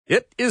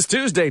It is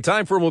Tuesday,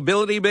 time for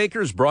Mobility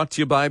Makers, brought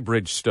to you by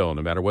Bridgestone.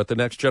 No matter what the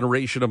next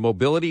generation of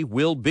mobility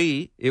will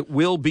be, it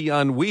will be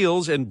on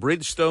wheels, and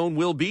Bridgestone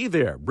will be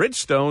there.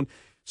 Bridgestone,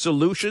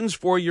 solutions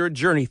for your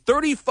journey.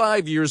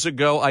 35 years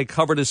ago, I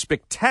covered a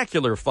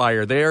spectacular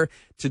fire there.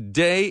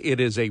 Today, it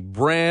is a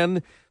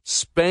brand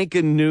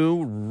spanking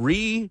new,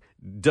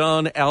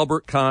 redone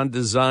Albert Kahn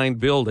designed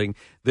building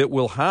that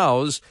will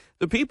house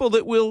the people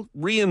that will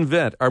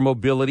reinvent our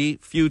mobility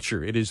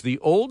future. It is the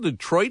old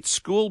Detroit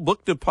School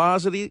Book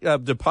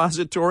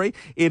Depository.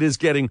 It is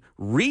getting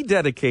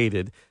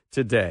rededicated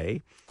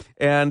today,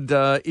 and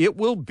it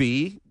will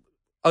be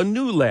a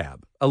new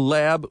lab, a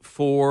lab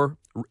for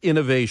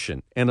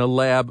innovation and a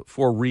lab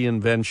for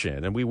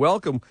reinvention. And we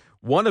welcome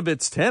one of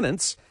its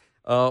tenants,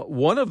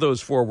 one of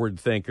those forward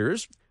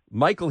thinkers.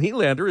 Michael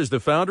Healander is the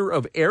founder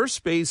of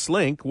Airspace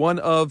Link, one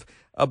of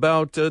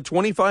about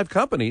 25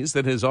 companies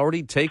that has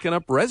already taken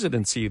up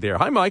residency there.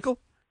 Hi, Michael.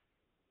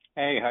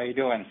 Hey, how you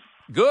doing?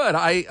 Good.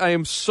 I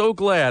am so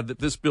glad that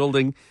this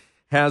building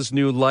has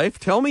new life.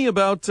 Tell me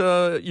about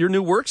your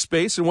new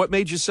workspace and what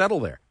made you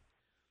settle there.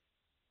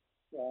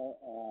 Well,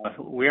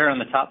 we're on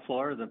the top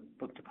floor of the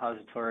book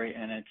depository,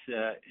 and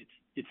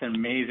it's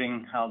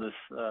amazing how this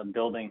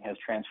building has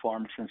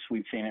transformed since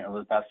we've seen it over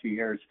the past few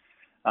years.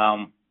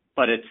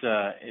 But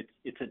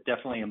it's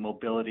definitely a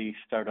mobility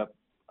startup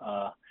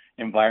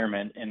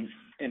environment,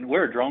 and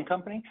we're a drone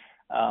company,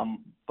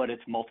 but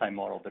it's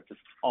multimodal. There's just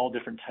all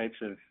different types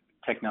of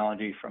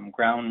technology, from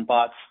ground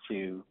bots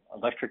to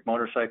electric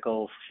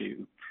motorcycles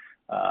to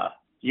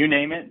you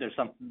name it. There's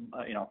some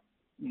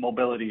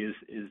mobility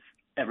is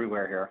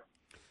everywhere here.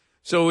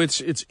 So it's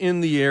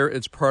in the air.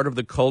 It's part of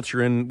the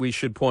culture, and we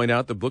should point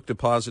out the book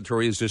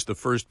depository is just the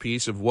first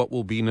piece of what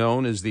will be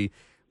known as the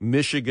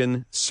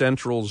Michigan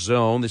Central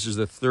Zone. This is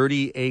the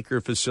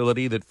 30-acre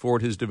facility that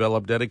Ford has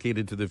developed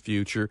dedicated to the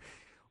future.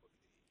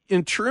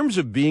 In terms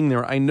of being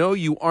there, I know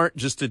you aren't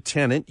just a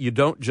tenant. You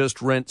don't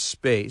just rent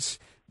space.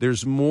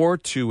 There's more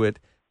to it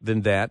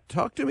than that.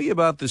 Talk to me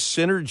about the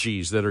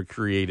synergies that are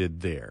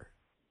created there.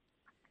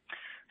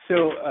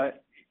 So, I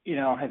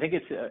think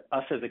it's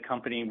us as a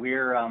company.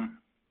 We're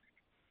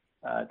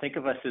think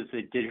of us as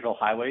the digital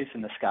highways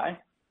in the sky.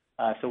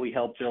 So we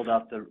help build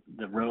out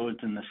the roads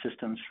and the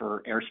systems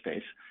for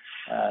airspace.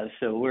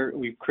 So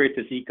we create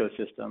this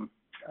ecosystem,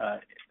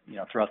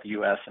 throughout the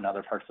U.S. and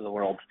other parts of the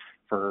world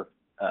for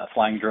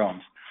flying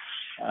drones.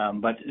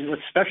 But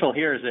what's special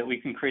here is that we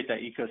can create that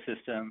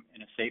ecosystem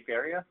in a safe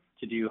area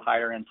to do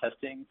higher end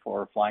testing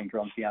for flying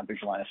drones beyond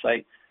visual line of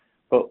sight,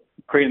 but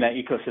creating that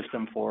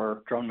ecosystem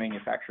for drone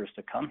manufacturers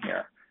to come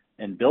here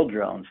and build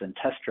drones and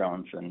test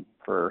drones, and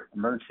for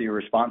emergency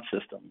response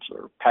systems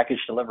or package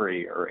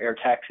delivery or air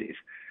taxis.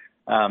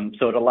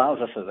 So it allows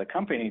us as a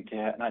company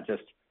to not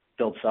just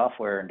build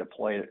software and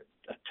deploy it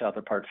to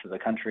other parts of the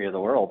country or the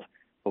world,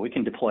 but we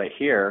can deploy it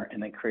here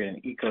and then create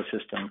an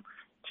ecosystem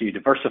to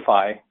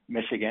diversify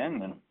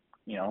Michigan, and,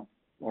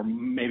 or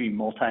maybe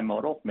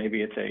multimodal.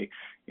 Maybe it's a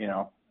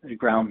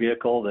ground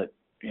vehicle that,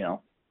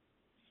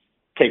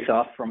 takes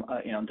off from,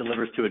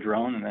 delivers to a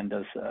drone and then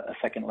does a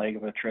second leg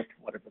of a trip,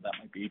 whatever that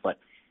might be. But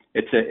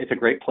it's a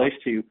great place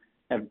to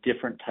have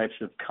different types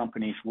of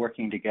companies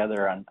working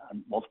together on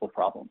multiple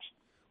problems.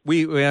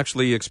 We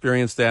actually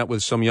experienced that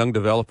with some young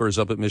developers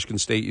up at Michigan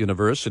State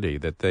University,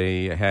 that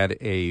they had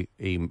a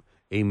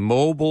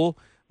mobile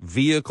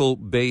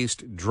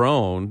vehicle-based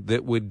drone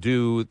that would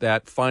do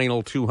that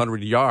final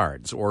 200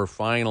 yards or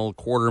final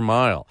quarter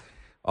mile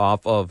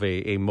off of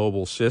a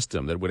mobile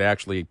system that would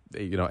actually,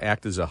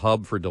 act as a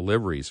hub for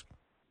deliveries.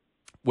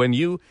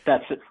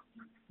 That's it.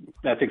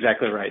 That's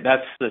exactly right.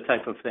 That's the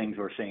type of things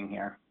we're seeing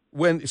here.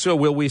 So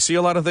will we see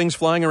a lot of things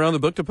flying around the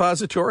book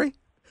depository?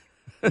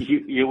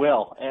 You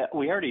will.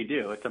 We already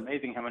do. It's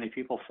amazing how many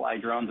people fly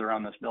drones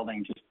around this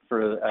building just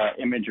for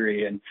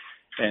imagery and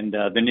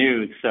the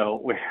news. So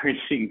we're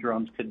seeing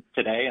drones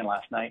today and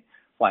last night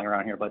flying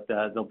around here, but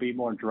there'll be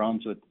more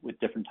drones with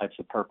different types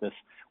of purpose,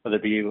 whether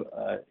it be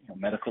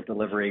medical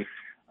delivery,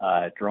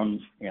 drone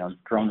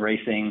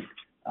racing,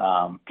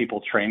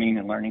 people training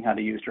and learning how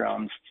to use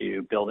drones,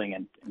 to building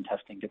and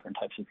testing different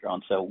types of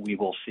drones. So we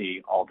will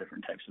see all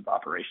different types of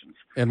operations.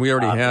 And we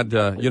already had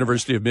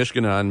University of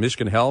Michigan on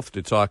Michigan Health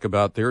to talk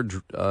about their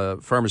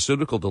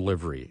pharmaceutical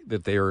delivery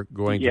that they are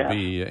going to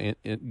be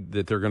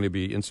that they're going to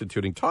be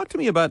instituting. Talk to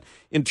me about,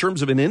 in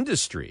terms of an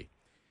industry,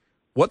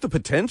 what the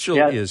potential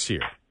is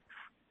here.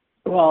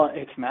 Well,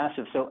 it's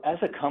massive. So as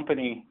a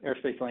company,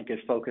 Airspace Link is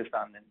focused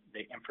on the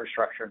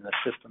infrastructure and the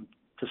system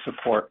to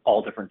support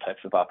all different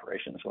types of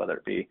operations, whether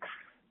it be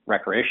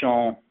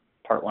recreational,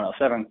 Part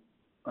 107,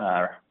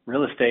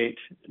 real estate,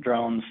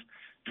 drones,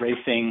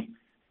 racing,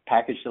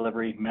 package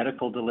delivery,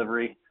 medical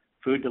delivery,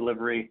 food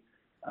delivery,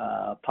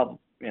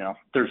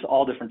 there's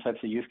all different types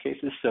of use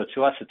cases. So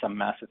to us, it's a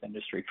massive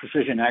industry.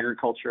 Precision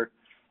agriculture,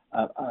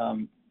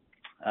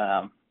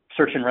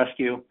 search and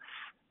rescue,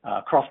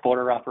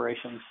 cross-border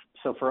operations.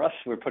 So for us,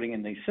 we're putting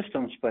in these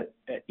systems, but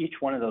each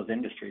one of those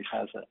industries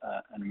has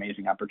an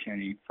amazing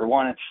opportunity. For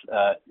one,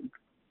 it's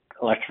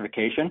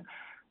electrification,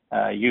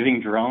 using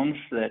drones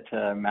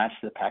that match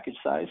the package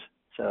size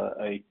So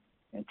a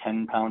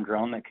 10-pound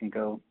drone that can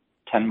go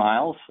 10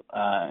 miles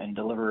and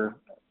deliver,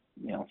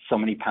 so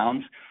many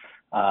pounds.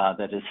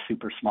 That is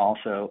super small.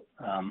 So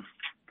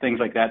things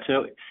like that.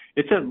 So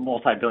it's a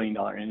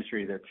multi-billion-dollar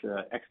industry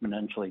that's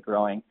exponentially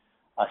growing,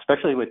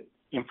 especially with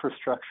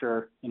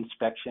infrastructure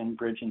inspection,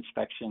 bridge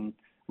inspection,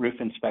 roof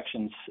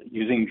inspections.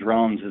 Using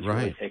drones is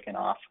really taken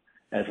off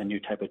as a new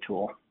type of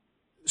tool.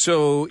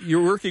 So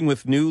you're working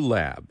with New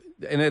Lab,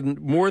 and then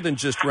more than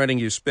just renting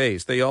you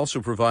space, they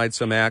also provide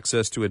some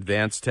access to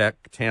advanced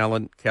tech,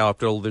 talent,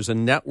 capital. There's a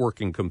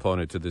networking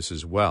component to this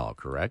as well,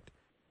 correct?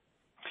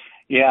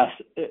 Yes.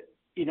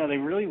 They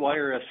really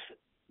wire us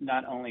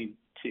not only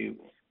to,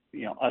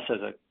 us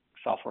as a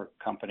software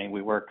company,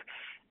 we work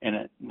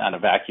in not a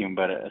vacuum,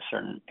 but a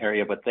certain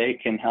area, but they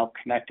can help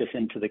connect us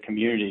into the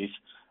communities,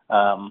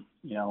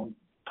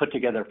 put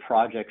together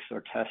projects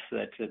or tests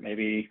that may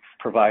be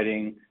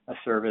providing a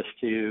service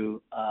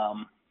to,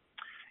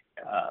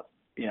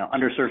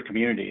 underserved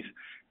communities.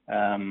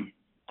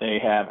 They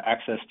have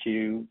access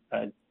to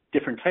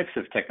different types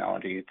of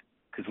technology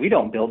because we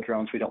don't build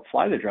drones, we don't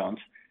fly the drones,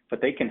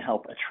 but they can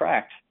help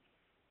attract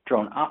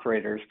drone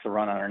operators to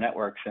run on our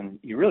networks. And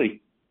you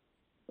really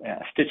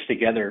stitch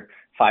together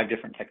 5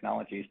 different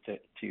technologies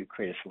to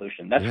create a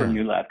solution. That's where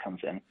New Lab comes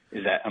in,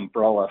 is that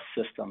umbrella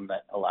system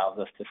that allows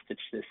us to stitch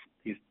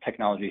these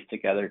technologies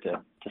together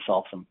to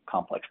solve some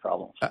complex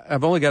problems.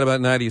 I've only got about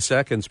 90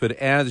 seconds, but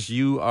as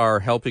you are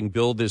helping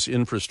build this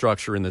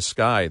infrastructure in the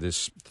sky,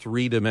 this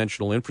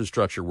 3-dimensional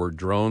infrastructure where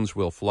drones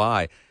will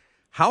fly,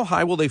 how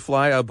high will they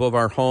fly above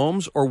our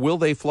homes, or will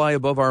they fly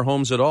above our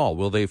homes at all?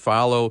 Will they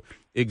follow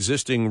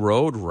existing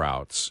road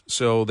routes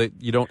so that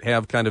you don't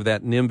have kind of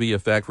that NIMBY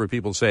effect where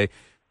people say,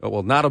 oh,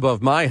 well, not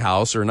above my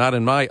house or not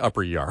in my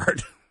upper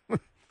yard?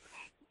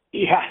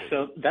 Yeah,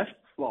 so that's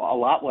a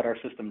lot what our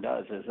system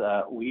does is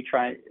we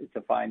try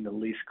to find the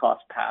least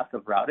cost path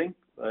of routing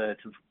to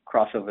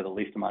cross over the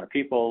least amount of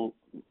people,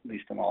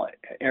 least amount of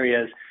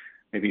areas,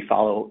 maybe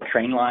follow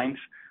train lines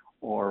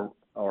or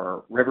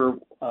river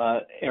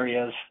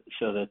areas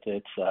so that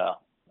it's,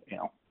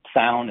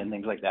 sound and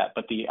things like that.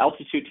 But the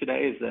altitude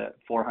today is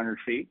 400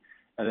 feet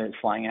that it's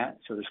flying at.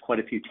 So there's quite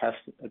a few tests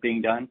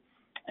being done.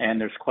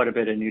 And there's quite a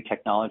bit of new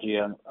technology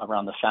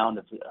around the sound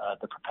of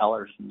the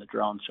propellers and the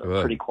drones. So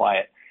it's pretty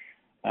quiet.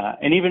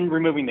 And even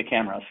removing the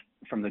cameras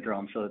from the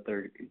drone so that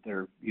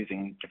they're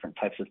using different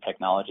types of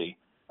technology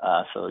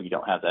so you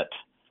don't have that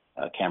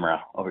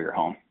camera over your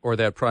home. Or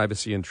that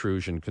privacy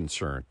intrusion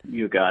concern.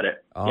 You got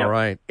it. All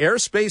right.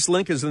 Airspace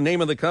Link is the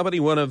name of the company,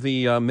 one of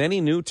the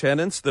many new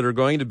tenants that are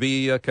going to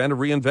be kind of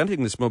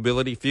reinventing this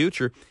mobility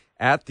future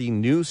at the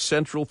new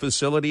central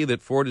facility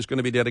that Ford is going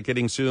to be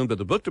dedicating soon. But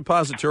the book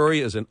depository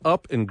is an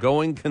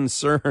up-and-going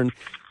concern.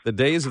 The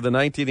days of the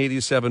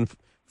 1987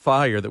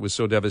 fire that was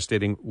so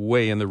devastating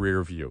way in the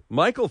rear view.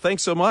 Michael,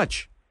 thanks so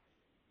much.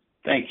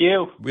 Thank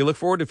you. We look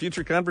forward to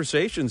future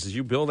conversations as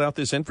you build out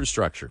this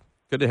infrastructure.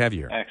 Good to have you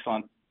here.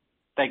 Excellent.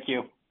 Thank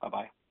you.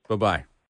 Bye-bye. Bye-bye.